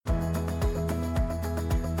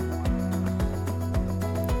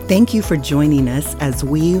Thank you for joining us as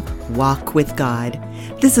we walk with God.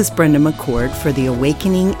 This is Brenda McCord for the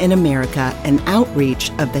Awakening in America, an outreach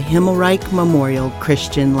of the Himmelreich Memorial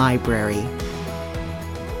Christian Library.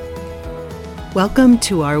 Welcome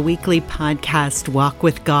to our weekly podcast, Walk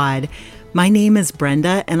with God. My name is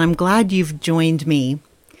Brenda, and I'm glad you've joined me.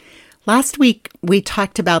 Last week, we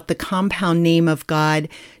talked about the compound name of God,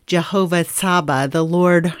 Jehovah Saba, the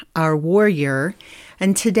Lord our warrior.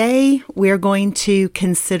 And today we're going to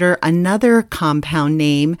consider another compound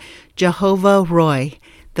name, Jehovah Roy,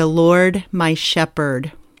 the Lord my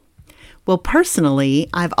shepherd. Well, personally,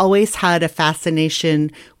 I've always had a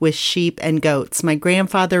fascination with sheep and goats. My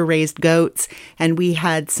grandfather raised goats, and we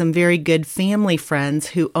had some very good family friends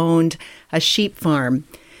who owned a sheep farm.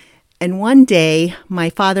 And one day, my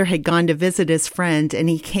father had gone to visit his friend, and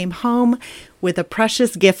he came home with a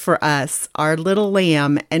precious gift for us, our little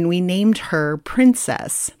lamb, and we named her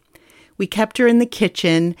Princess. We kept her in the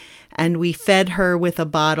kitchen, and we fed her with a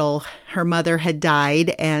bottle. Her mother had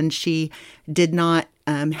died, and she did not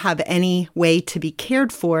have any way to be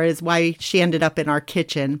cared for, is why she ended up in our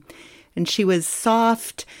kitchen. And she was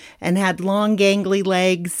soft and had long, gangly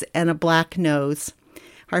legs and a black nose.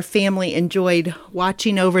 Our family enjoyed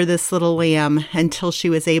watching over this little lamb until she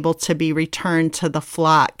was able to be returned to the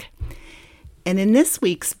flock. And in this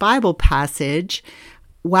week's Bible passage,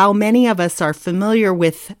 while many of us are familiar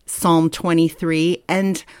with Psalm 23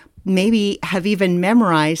 and maybe have even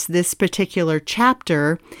memorized this particular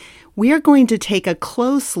chapter, we are going to take a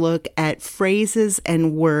close look at phrases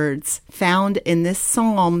and words found in this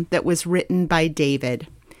psalm that was written by David.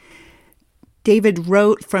 David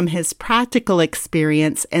wrote from his practical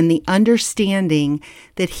experience and the understanding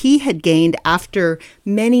that he had gained after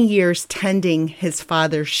many years tending his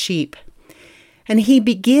father's sheep. And he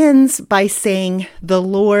begins by saying, "The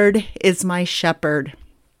Lord is my shepherd."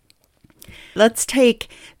 Let's take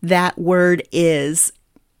that word "is."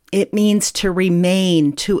 It means to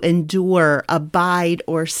remain, to endure, abide,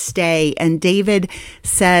 or stay. And David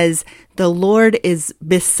says, the Lord is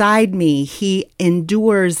beside me. He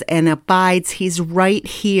endures and abides. He's right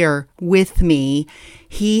here with me.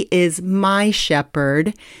 He is my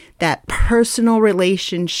shepherd. That personal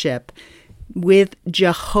relationship with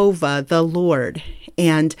Jehovah, the Lord.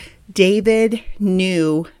 And David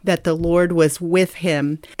knew that the Lord was with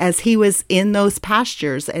him as he was in those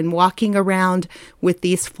pastures and walking around with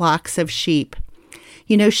these flocks of sheep.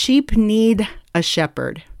 You know, sheep need a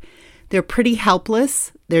shepherd. They're pretty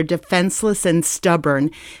helpless, they're defenseless and stubborn,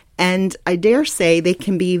 and I dare say they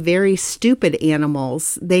can be very stupid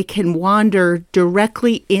animals. They can wander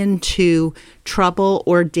directly into trouble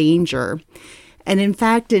or danger. And in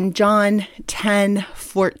fact, in John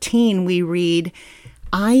 10:14, we read,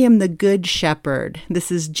 I am the good shepherd.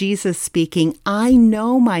 This is Jesus speaking. I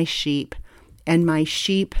know my sheep, and my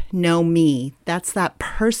sheep know me. That's that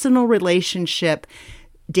personal relationship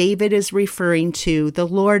David is referring to. The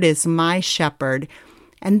Lord is my shepherd.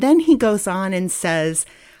 And then he goes on and says,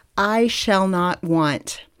 I shall not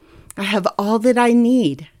want. I have all that I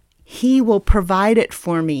need. He will provide it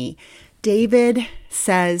for me. David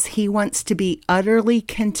says he wants to be utterly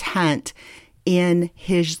content in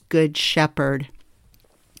his good shepherd.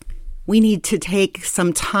 We need to take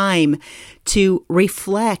some time to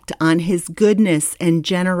reflect on his goodness and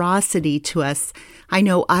generosity to us. I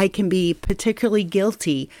know I can be particularly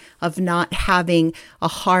guilty of not having a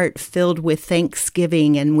heart filled with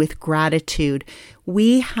thanksgiving and with gratitude.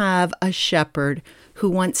 We have a shepherd who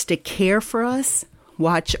wants to care for us,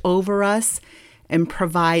 watch over us, and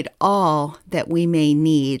provide all that we may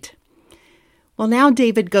need. Well, now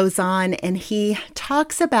David goes on and he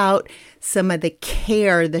talks about some of the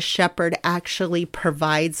care the shepherd actually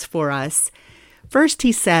provides for us. First,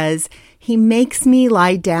 he says, he makes me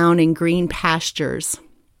lie down in green pastures.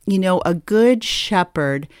 You know, a good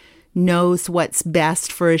shepherd knows what's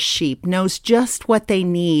best for his sheep, knows just what they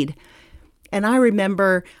need. And I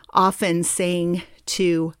remember often saying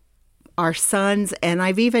to our sons, and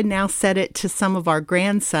I've even now said it to some of our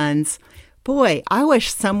grandsons, boy, I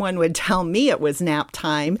wish someone would tell me it was nap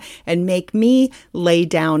time and make me lay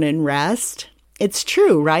down and rest. It's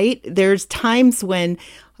true, right? There's times when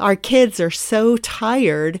our kids are so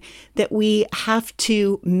tired that we have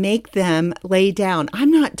to make them lay down. I'm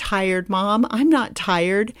not tired, Mom. I'm not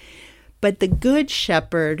tired. But the Good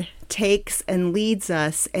Shepherd takes and leads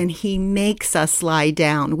us, and he makes us lie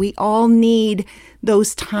down. We all need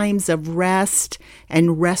those times of rest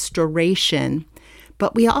and restoration.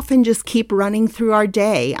 But we often just keep running through our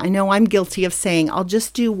day. I know I'm guilty of saying, I'll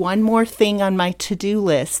just do one more thing on my to-do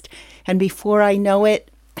list. And before I know it,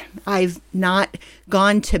 I've not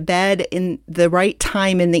gone to bed in the right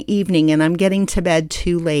time in the evening and I'm getting to bed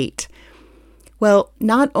too late. Well,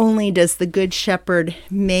 not only does the Good Shepherd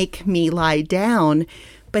make me lie down,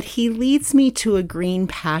 but he leads me to a green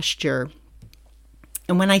pasture.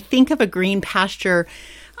 And when I think of a green pasture,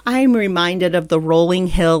 I'm reminded of the rolling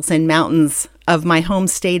hills and mountains of my home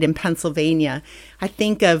state in Pennsylvania. I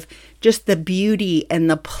think of just the beauty and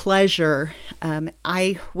the pleasure.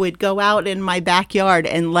 I would go out in my backyard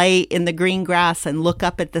and lay in the green grass and look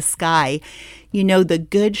up at the sky. You know, the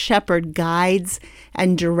Good Shepherd guides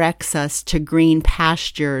and directs us to green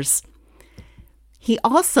pastures. He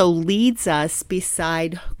also leads us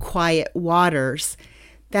beside quiet waters.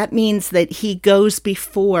 That means that he goes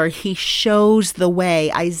before, he shows the way.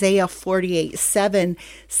 Isaiah 48:7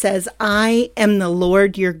 says, I am the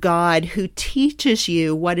Lord your God who teaches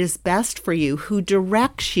you what is best for you, who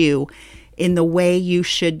directs you in the way you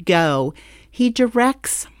should go. He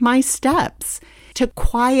directs my steps to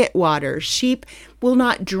quiet waters. Sheep will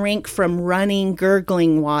not drink from running,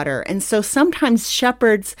 gurgling water. And so sometimes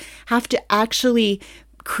shepherds have to actually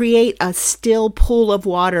create a still pool of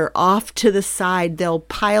water off to the side. They'll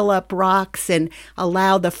pile up rocks and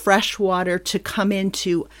allow the fresh water to come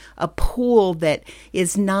into a pool that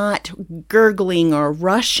is not gurgling or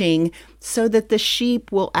rushing, so that the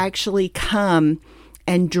sheep will actually come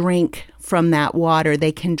and drink from that water.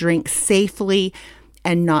 They can drink safely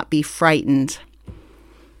and not be frightened.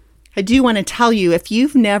 I do want to tell you, if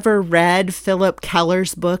you've never read Philip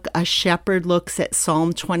Keller's book, A Shepherd Looks at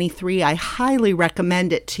Psalm 23, I highly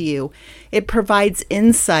recommend it to you. It provides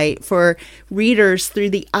insight for readers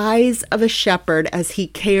through the eyes of a shepherd as he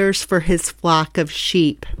cares for his flock of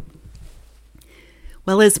sheep.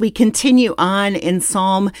 Well, as we continue on in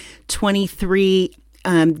Psalm 23,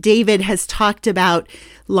 David has talked about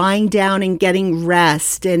lying down and getting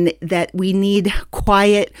rest, and that we need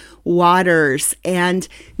quiet waters. And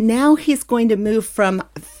now he's going to move from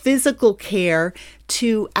physical care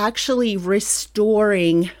to actually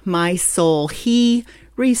restoring my soul. He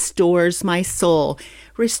restores my soul.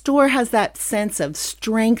 Restore has that sense of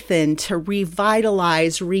strengthen, to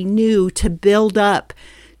revitalize, renew, to build up,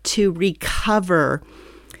 to recover.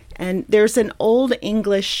 And there's an old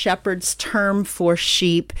English shepherd's term for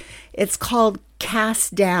sheep. It's called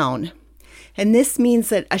cast down. And this means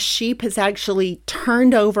that a sheep has actually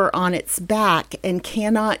turned over on its back and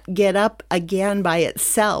cannot get up again by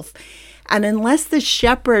itself. And unless the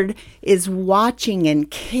shepherd is watching and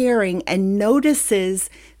caring and notices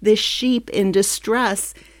this sheep in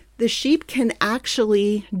distress, the sheep can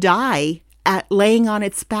actually die at laying on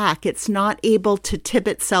its back. It's not able to tip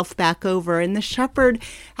itself back over. And the shepherd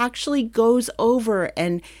actually goes over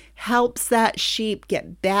and helps that sheep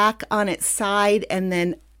get back on its side and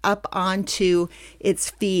then up onto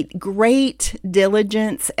its feet. Great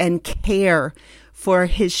diligence and care for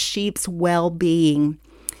his sheep's well-being.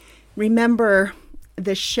 Remember,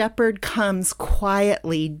 the shepherd comes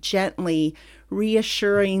quietly, gently,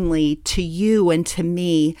 reassuringly to you and to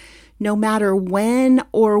me, no matter when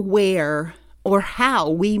or where or how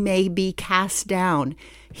we may be cast down.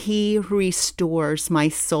 He restores my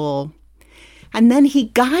soul. And then he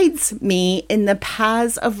guides me in the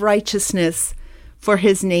paths of righteousness for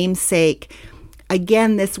his name's sake.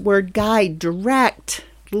 Again, this word guide, direct,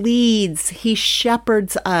 leads, he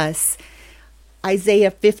shepherds us.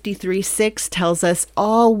 Isaiah 53:6 tells us,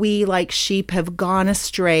 all we like sheep have gone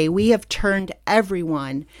astray. We have turned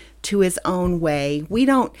everyone to his own way. We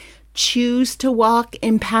don't choose to walk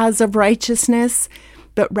in paths of righteousness,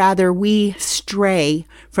 but rather we stray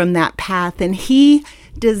from that path. And he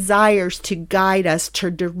desires to guide us,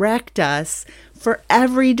 to direct us for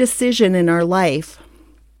every decision in our life.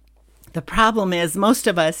 The problem is most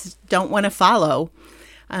of us don't want to follow.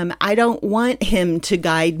 I don't want him to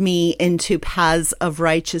guide me into paths of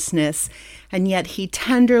righteousness, and yet he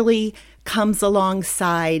tenderly comes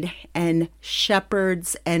alongside and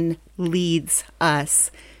shepherds and leads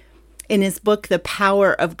us. In his book, The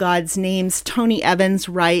Power of God's Names, Tony Evans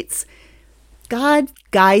writes, God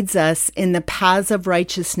guides us in the paths of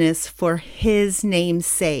righteousness for his name's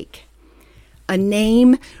sake. A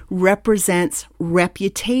name represents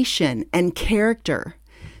reputation and character.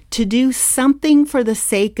 To do something for the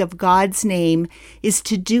sake of God's name is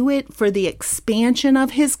to do it for the expansion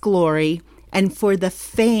of his glory and for the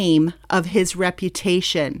fame of his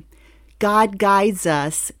reputation. God guides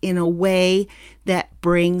us in a way that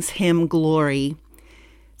brings him glory.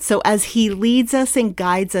 So as he leads us and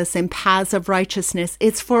guides us in paths of righteousness,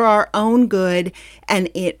 it's for our own good and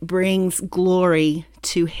it brings glory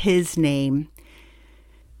to his name.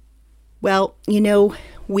 Well,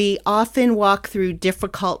 We often walk through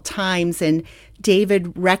difficult times, and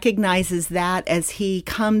David recognizes that as he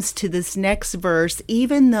comes to this next verse.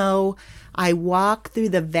 Even though I walk through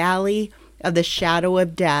the valley of the shadow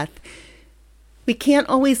of death. We can't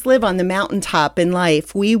always live on the mountaintop in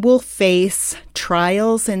life. We will face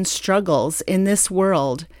trials and struggles in this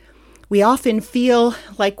world. We often feel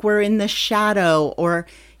like we're in the shadow or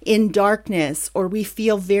in darkness, or we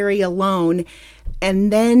feel very alone.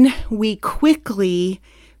 And then we quickly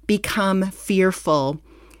become fearful.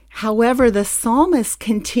 However, the psalmist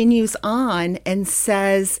continues on and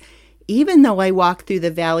says, even though I walk through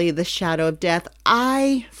the valley of the shadow of death,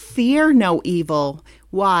 I fear no evil.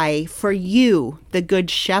 Why? For you, the good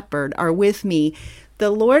shepherd, are with me. The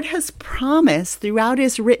Lord has promised throughout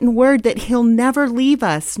his written word that he'll never leave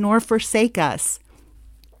us nor forsake us.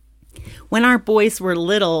 When our boys were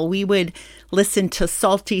little, we would listen to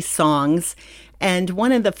Psalty songs. And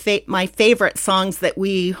one of my favorite songs that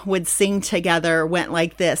we would sing together went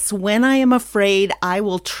like this. When I am afraid, I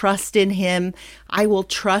will trust in him. I will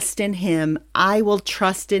trust in him. I will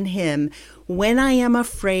trust in him. When I am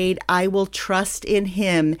afraid, I will trust in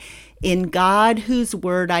him. In God, whose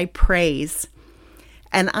word I praise.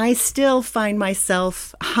 And I still find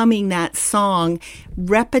myself humming that song.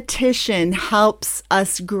 Repetition helps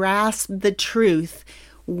us grasp the truth.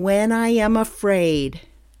 When I am afraid,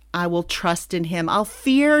 I will trust in him. I'll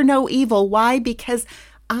fear no evil. Why? Because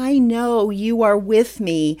I know you are with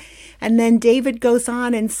me. And then David goes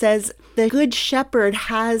on and says, the good shepherd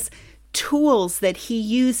has tools that he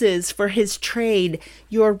uses for his trade,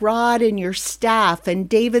 your rod and your staff. And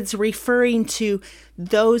David's referring to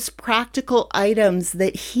those practical items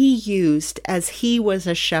that he used as he was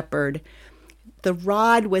a shepherd. The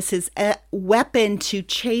rod was his weapon to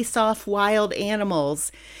chase off wild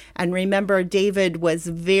animals. And remember, David was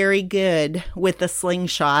very good with the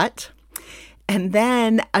slingshot. And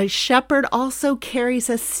then a shepherd also carries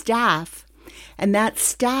a staff. And that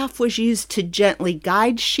staff was used to gently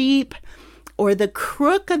guide sheep, or the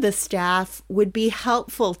crook of the staff would be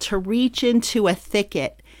helpful to reach into a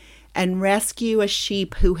thicket and rescue a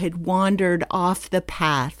sheep who had wandered off the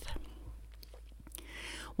path.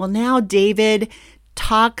 Well, now David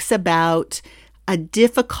talks about a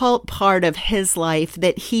difficult part of his life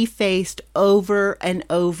that he faced over and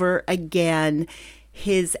over again,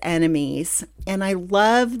 his enemies. And I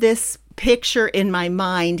love this picture in my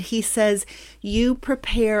mind. He says, you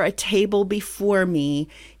prepare a table before me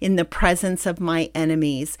in the presence of my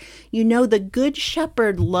enemies. You know, the good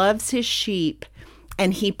shepherd loves his sheep,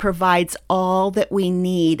 and he provides all that we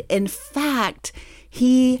need. In fact,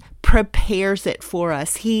 he prepares it for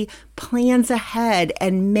us. He plans ahead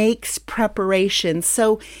and makes preparations.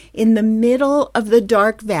 So in the middle of the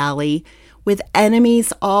dark valley, with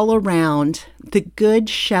enemies all around, the good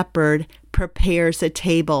shepherd prepares a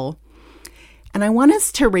table. And I want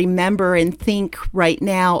us to remember and think right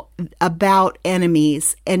now about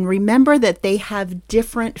enemies, and remember that they have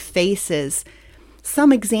different faces.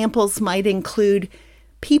 Some examples might include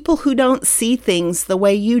people who don't see things the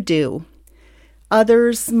way you do.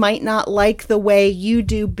 Others might not like the way you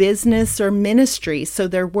do business or ministry, so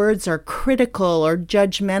their words are critical or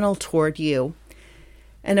judgmental toward you.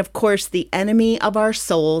 And of course, the enemy of our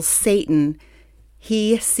souls, Satan,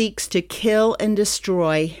 he seeks to kill and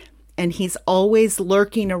destroy, and he's always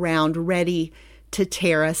lurking around ready to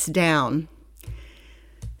tear us down.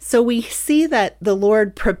 So we see that the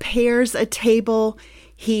Lord prepares a table,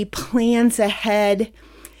 he plans ahead,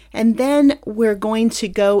 and then we're going to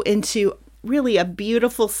go into really a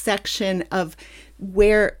beautiful section of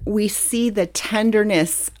where we see the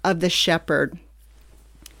tenderness of the shepherd.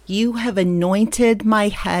 You have anointed my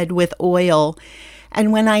head with oil.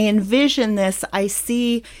 And when I envision this, I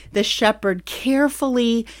see the shepherd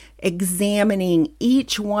carefully examining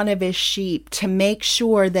each one of his sheep to make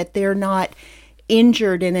sure that they're not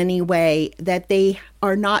injured in any way, that they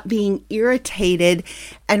are not being irritated.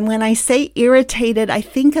 And when I say irritated, I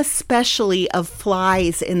think especially of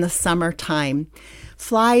flies in the summertime.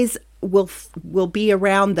 Flies will be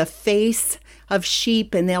around the face of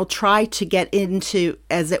sheep, and they'll try to get into,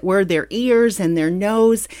 as it were, their ears and their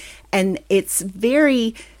nose. And it's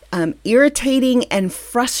very irritating and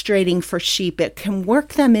frustrating for sheep. It can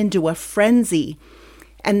work them into a frenzy.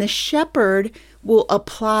 And the shepherd will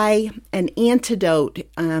apply an antidote,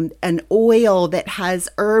 an oil that has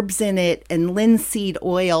herbs in it and linseed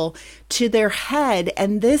oil to their head.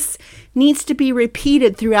 And this needs to be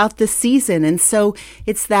repeated throughout the season. And so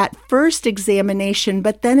it's that first examination,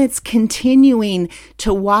 but then it's continuing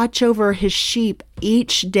to watch over his sheep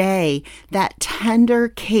each day, that tender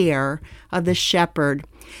care of the shepherd.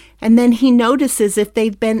 And then he notices if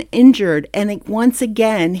they've been injured, and once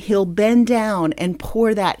again, he'll bend down and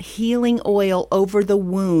pour that healing oil over the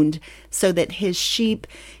wound so that his sheep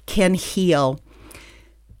can heal.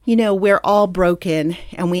 You know, we're all broken,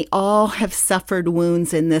 and we all have suffered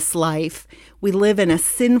wounds in this life. We live in a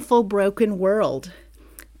sinful, broken world,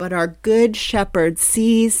 but our good shepherd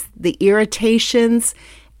sees the irritations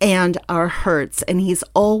and our hurts, and he's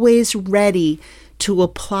always ready to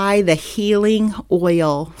apply the healing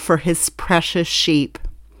oil for his precious sheep.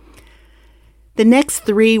 The next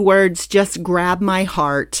 3 words just grab my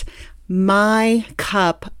heart. My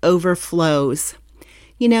cup overflows.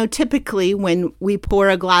 You know, typically when we pour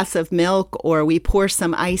a glass of milk or we pour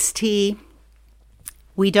some iced tea,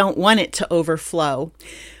 we don't want it to overflow.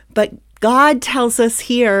 But God tells us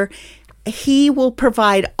here, He will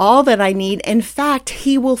provide all that I need. In fact,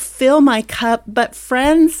 He will fill my cup. But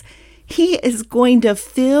friends, He is going to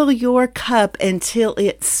fill your cup until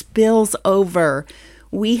it spills over.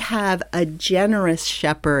 We have a generous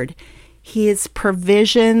shepherd. His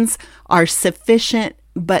provisions are sufficient,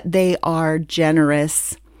 but they are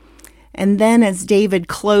generous. And then as David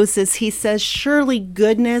closes, he says, surely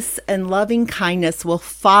goodness and loving kindness will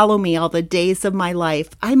follow me all the days of my life.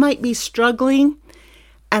 I might be struggling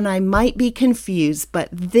and I might be confused, but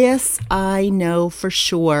this I know for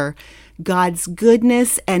sure. God's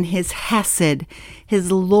goodness and His hesed,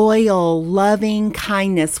 His loyal, loving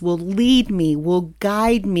kindness will lead me, will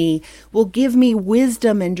guide me, will give me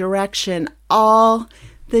wisdom and direction all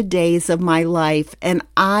the days of my life. And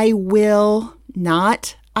I will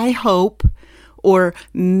not, I hope, or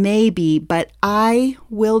maybe, but I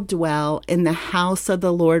will dwell in the house of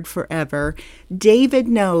the Lord forever. David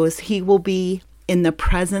knows he will be in the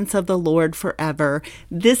presence of the Lord forever.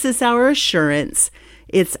 This is our assurance.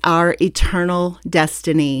 It's our eternal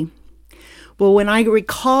destiny. Well, when I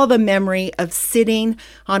recall the memory of sitting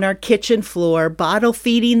on our kitchen floor, bottle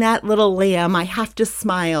feeding that little lamb, I have to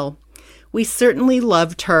smile. We certainly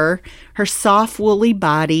loved her soft woolly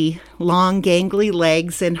body, long gangly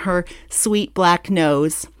legs, and her sweet black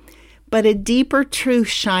nose. But a deeper truth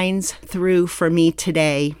shines through for me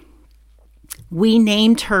today. We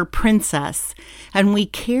named her Princess, and we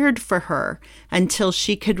cared for her until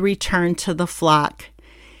she could return to the flock.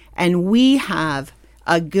 And we have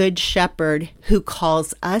a good shepherd who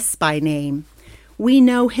calls us by name. We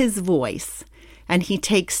know his voice, and he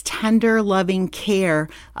takes tender, loving care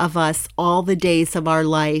of us all the days of our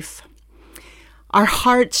life. Our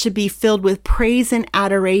hearts should be filled with praise and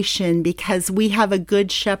adoration because we have a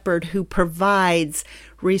good shepherd who provides,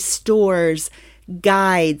 restores,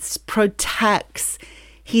 guides, protects.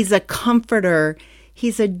 He's a comforter.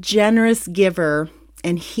 He's a generous giver,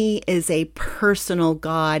 and He is a personal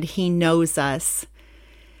God. He knows us.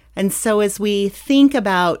 And so as we think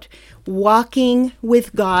about walking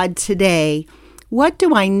with God today, what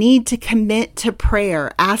do I need to commit to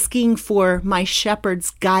prayer, asking for my shepherd's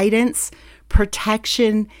guidance,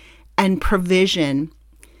 protection, and provision?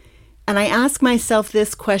 And I ask myself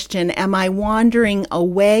this question, am I wandering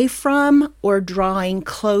away from or drawing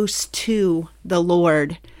close to the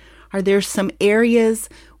Lord? Are there some areas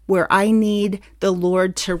where I need the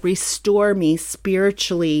Lord to restore me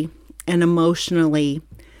spiritually and emotionally?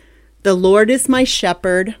 The Lord is my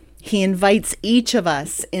shepherd. He invites each of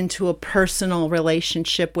us into a personal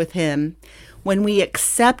relationship with Him. When we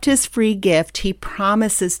accept His free gift, He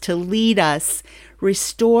promises to lead us,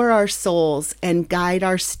 restore our souls, and guide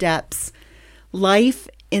our steps. Life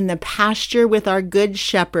in the pasture with our good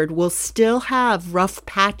shepherd will still have rough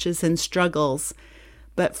patches and struggles.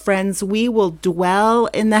 But friends, we will dwell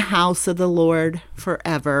in the house of the Lord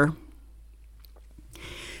forever.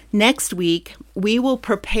 Next week, we will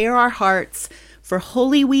prepare our hearts for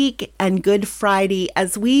Holy Week and Good Friday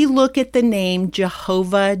as we look at the name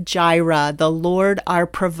Jehovah Jireh, the Lord our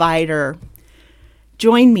provider.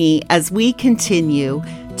 Join me as we continue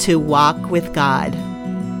to walk with God.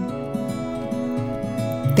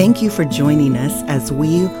 Thank you for joining us as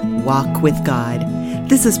we walk with God.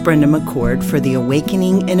 This is Brenda McCord for the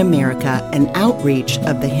Awakening in America, an outreach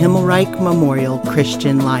of the Himmelreich Memorial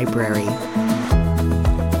Christian Library.